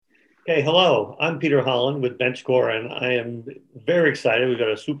Okay, hello. I'm Peter Holland with BenchScore, and I am very excited. We've got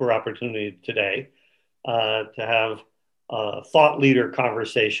a super opportunity today to have a thought leader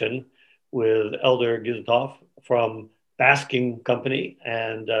conversation with Elder Gizdoff from Basking Company,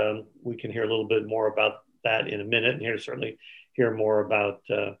 and we can hear a little bit more about that in a minute, and certainly hear more about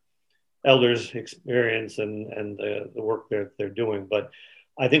Elder's experience and the work that they're doing. But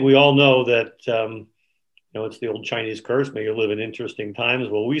I think we all know that it's the old Chinese curse, may you live in interesting times.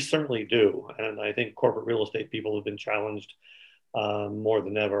 Well, we certainly do. And I think corporate real estate people have been challenged more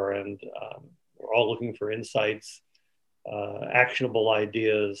than ever. And we're all looking for insights, actionable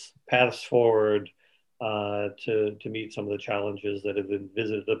ideas, paths forward to meet some of the challenges that have been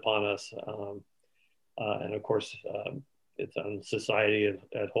visited upon us. And of course, it's on society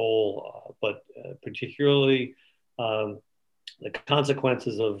at whole, but particularly the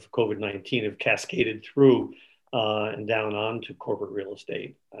consequences of COVID-19 have cascaded through and down onto corporate real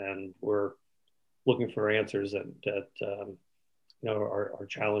estate. And we're looking for answers that are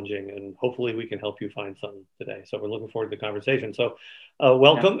challenging, and hopefully we can help you find some today. So we're looking forward to the conversation. So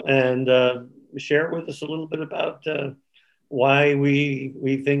welcome, and share with us a little bit about why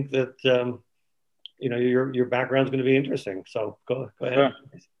we think that your background is going to be interesting. So go ahead. Sure.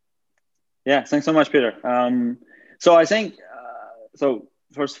 Yeah, thanks so much, Peter. So I think,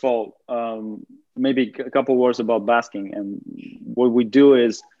 first of all, maybe a couple words about Basking. And what we do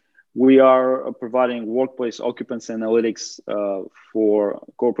is we are providing workplace occupancy analytics for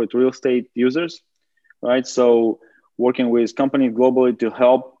corporate real estate users, right? So working with companies globally to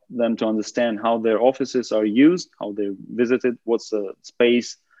help them to understand how their offices are used, how they're visited, what's the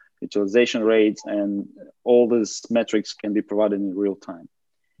space, utilization rates, and all these metrics can be provided in real time.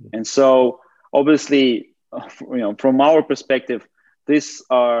 And so obviously, from our perspective, these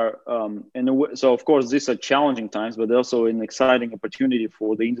are, so of course, these are challenging times, but also an exciting opportunity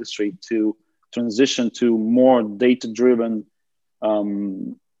for the industry to transition to more data-driven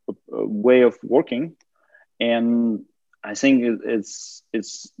way of working. And I think it's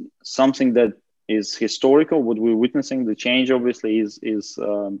something that is historical. What we're witnessing, the change obviously is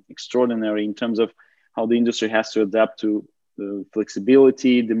extraordinary in terms of how the industry has to adapt to the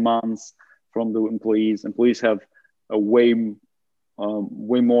flexibility demands from the employees. Employees have a way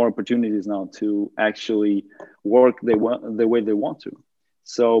more opportunities now to actually work the way they want to.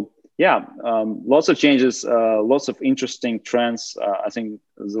 So yeah, lots of changes, lots of interesting trends. I think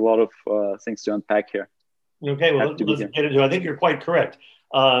there's a lot of things to unpack here. Okay, well, let's get into it. I think you're quite correct.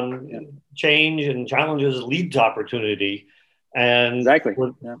 Change and challenges lead to opportunity. And exactly.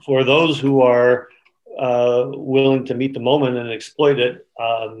 For those who are willing to meet the moment and exploit it,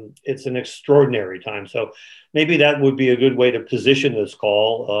 it's an extraordinary time. So maybe that would be a good way to position this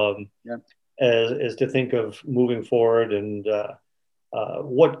call as to think of moving forward and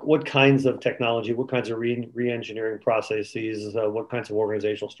what kinds of technology, what kinds of re-engineering processes, what kinds of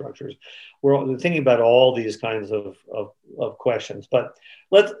organizational structures. We're thinking about all these kinds of questions. But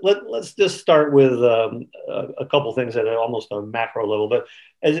let's just start with a couple things at almost a macro level. But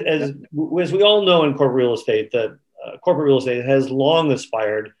as we all know in corporate real estate, that corporate real estate has long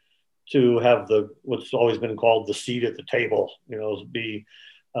aspired to have what's always been called the seat at the table.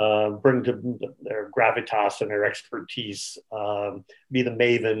 Bring to their gravitas and their expertise, be the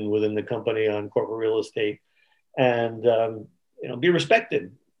maven within the company on corporate real estate, and be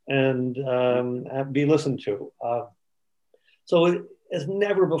respected and be listened to. So as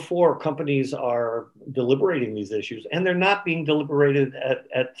never before, companies are deliberating these issues, and they're not being deliberated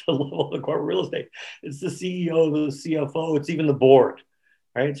at the level of corporate real estate. It's the CEO, the CFO, it's even the board,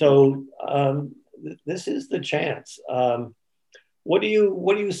 right? So this is the chance. What are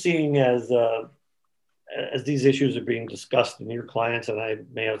you seeing as these issues are being discussed in your clients? And I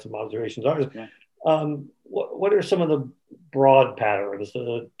may have some observations on it. What are some of the broad patterns,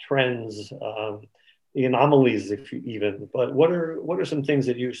 the trends, the anomalies, but what are some things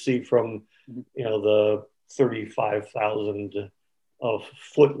that you see from the 35,000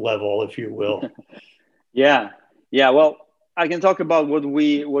 foot level, if you will? Yeah. Well, I can talk about what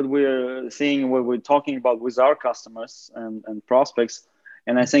we're seeing, what we're talking about with our customers and prospects.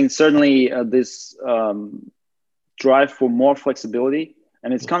 And I think certainly this drive for more flexibility,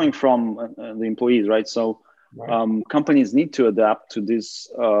 and it's coming from the employees, right? So companies need to adapt to these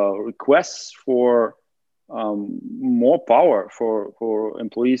requests for more power for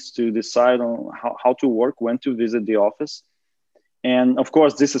employees to decide on how to work, when to visit the office. And of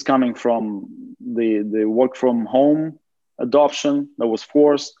course, this is coming from the work from home adoption that was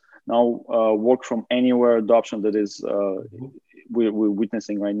forced. Now work from anywhere adoption that is we're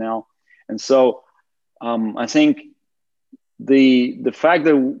witnessing right now. And so I think the fact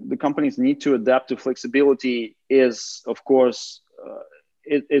that the companies need to adapt to flexibility is, of course,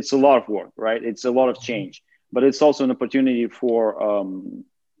 it's a lot of work, right? It's a lot of change, but it's also an opportunity for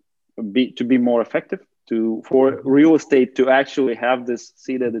to be more effective, for real estate to actually have this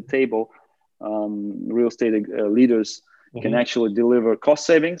seat at the table. Real estate leaders can actually deliver cost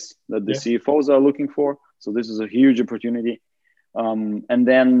savings that the CFOs are looking for. So this is a huge opportunity. And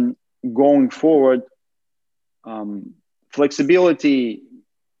then going forward, flexibility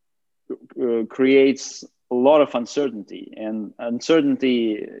creates a lot of uncertainty, and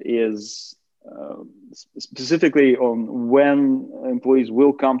uncertainty is specifically on when employees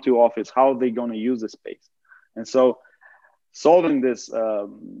will come to office, how they're going to use the space. And so solving this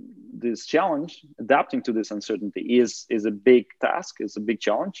this challenge, adapting to this uncertainty is a big task, it's a big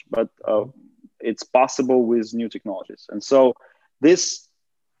challenge, but it's possible with new technologies. And so this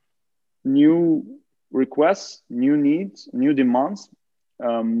new requests, new needs, new demands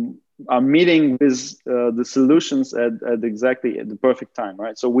are meeting with the solutions at exactly at the perfect time,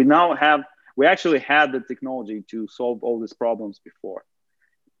 right? So we actually had the technology to solve all these problems before.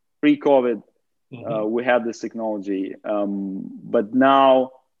 Pre-COVID, we had this technology, but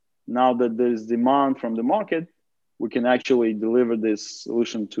now that there's demand from the market, we can actually deliver this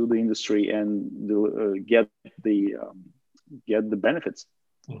solution to the industry and get the benefits,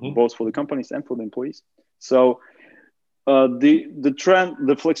 both for the companies and for the employees. So the trend,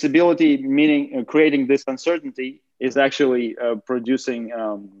 the flexibility, meaning creating this uncertainty, is actually producing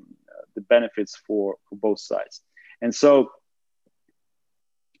the benefits for both sides. And so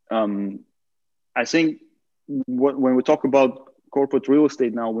I think when we talk about corporate real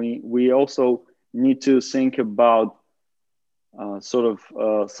estate now, we also need to think about sort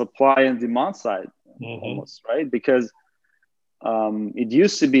of supply and demand side, almost, right? Because it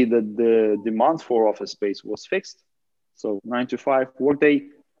used to be that the demand for office space was fixed. So 9 to 5 workday,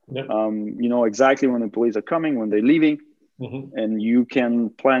 you know exactly when employees are coming, when they're leaving, and you can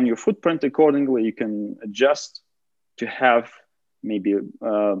plan your footprint accordingly. You can adjust to have maybe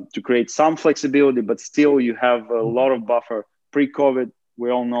to create some flexibility, but still you have a lot of buffer. Pre-COVID, we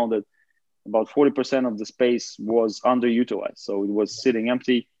all know that about 40% of the space was underutilized. So it was sitting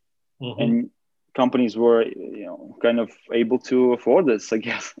empty, and companies were, you know, kind of able to afford this, I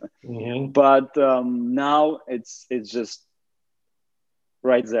guess. But now it's just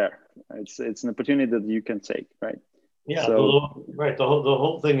right there. It's an opportunity that you can take, right? Yeah, so, right. The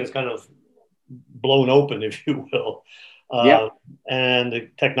whole thing is kind of blown open, if you will. And the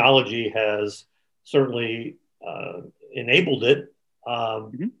technology has certainly enabled it.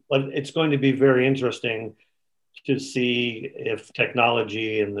 But it's going to be very interesting to see if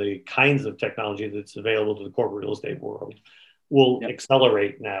technology and the kinds of technology that's available to the corporate real estate world will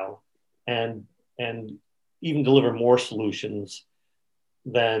accelerate now and even deliver more solutions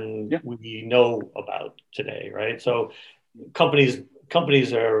than we know about today, right? So companies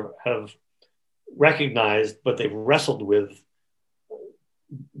have recognized, but they've wrestled with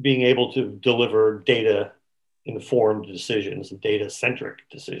being able to deliver data-informed decisions and data-centric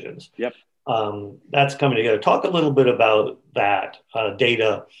decisions. That's coming together. Talk a little bit about that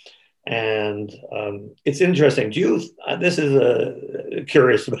data, and it's interesting. This is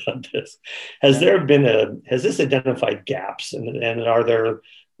curious about this. Has this identified gaps, and are there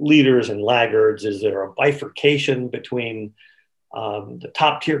leaders and laggards? Is there a bifurcation between the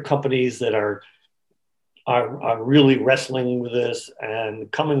top tier companies that are really wrestling with this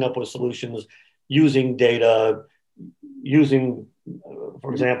and coming up with solutions using data,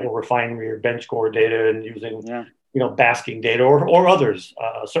 for example, refinery or BenchScore data, and using basking data or others?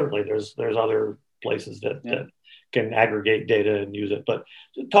 Certainly, there's other places that can aggregate data and use it. But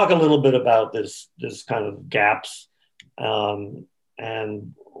talk a little bit about this kind of gaps and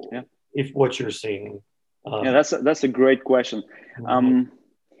if what you're seeing. That's a great question.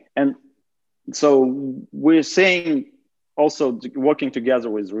 And so we're seeing also working together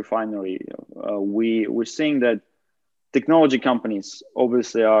with refinery. We're seeing that technology companies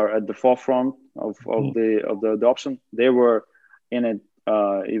obviously are at the forefront of the adoption. They were in it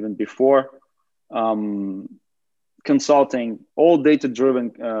even before. Consulting, all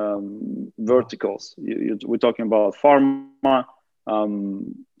data-driven verticals. We're talking about pharma.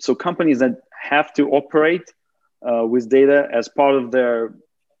 So companies that have to operate with data as part of their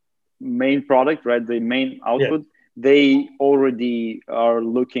main product, right? The main output. They already are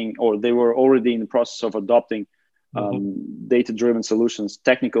looking, or they were already in the process of adopting data-driven solutions,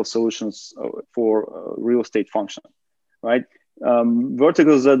 technical solutions for real estate function, right?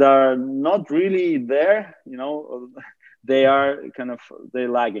 Verticals that are not really there, they're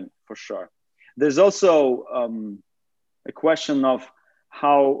lagging for sure. There's also a question of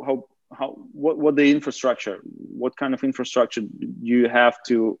what the infrastructure, what kind of infrastructure you have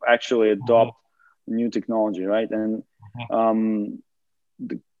to actually adopt new technology, right? And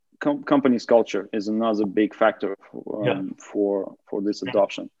the company's culture is another big factor for this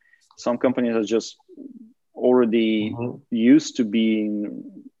adoption. Some companies are just already used to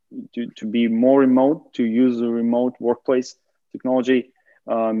being to be more remote, to use the remote workplace technology,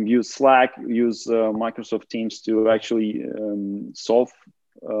 use Slack, use Microsoft Teams to actually solve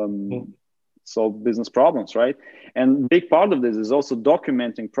business problems, right? And big part of this is also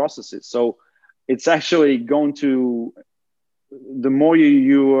documenting processes. So it's actually going to, the more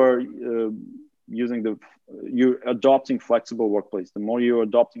you are you're adopting flexible workplace, the more you're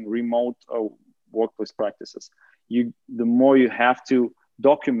adopting remote workplace practices, the more you have to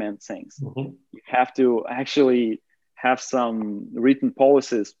document things. You have to actually have some written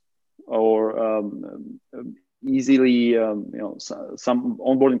policies or easily, some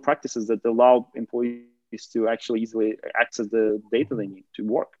onboarding practices that allow employees to actually easily access the data they need to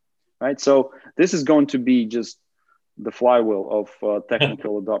work, right? So this is going to be just the flywheel of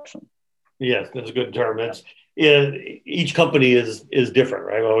technical adoption. Yes, that's a good term. Each company is different,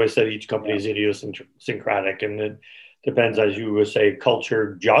 right? I always said each company is idiosyncratic, and it depends, as you would say,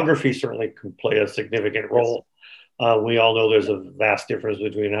 culture, geography certainly can play a significant role. We all know there's a vast difference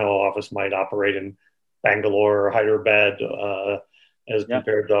between how an office might operate in Bangalore or Hyderabad as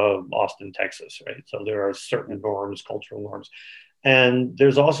compared to Austin, Texas, right? So there are certain norms, cultural norms. And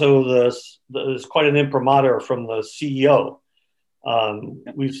there's also there's quite an imprimatur from the CEO.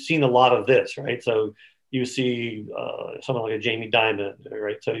 We've seen a lot of this, right? So you see someone like a Jamie Dimon,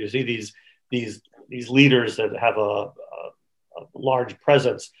 right? So you see these leaders that have a large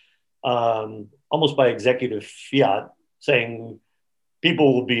presence, almost by executive fiat, saying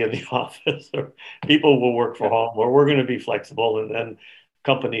people will be in the office, or people will work from home, or we're going to be flexible, and then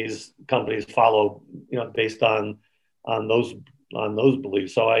companies follow, based on those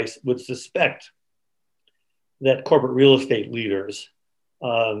beliefs. So I would suspect that corporate real estate leaders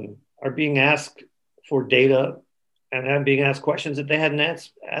are being asked for data and are being asked questions that they hadn't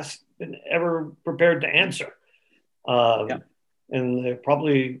been ever prepared to answer. And there's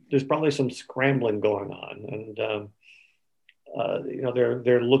probably some scrambling going on, and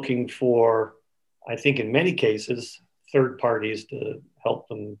they're looking for, I think in many cases, third parties to help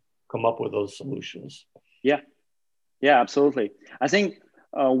them come up with those solutions. Yeah, absolutely. I think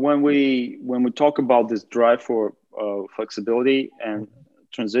when we talk about this drive for flexibility and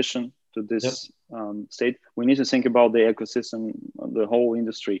transition to this state, we need to think about the ecosystem, the whole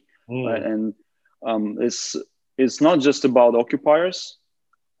industry, right? And it's not just about occupiers.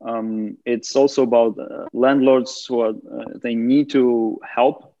 It's also about landlords who they need to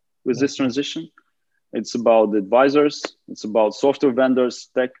help with this transition. It's about advisors. It's about software vendors,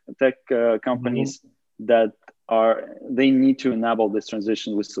 tech companies that they need to enable this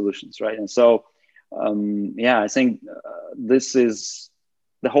transition with solutions, right? And so, I think this is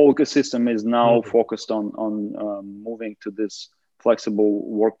the whole ecosystem is now focused on moving to this flexible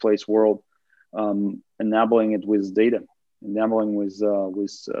workplace world, enabling it with data, enabling with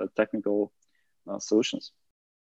technical solutions.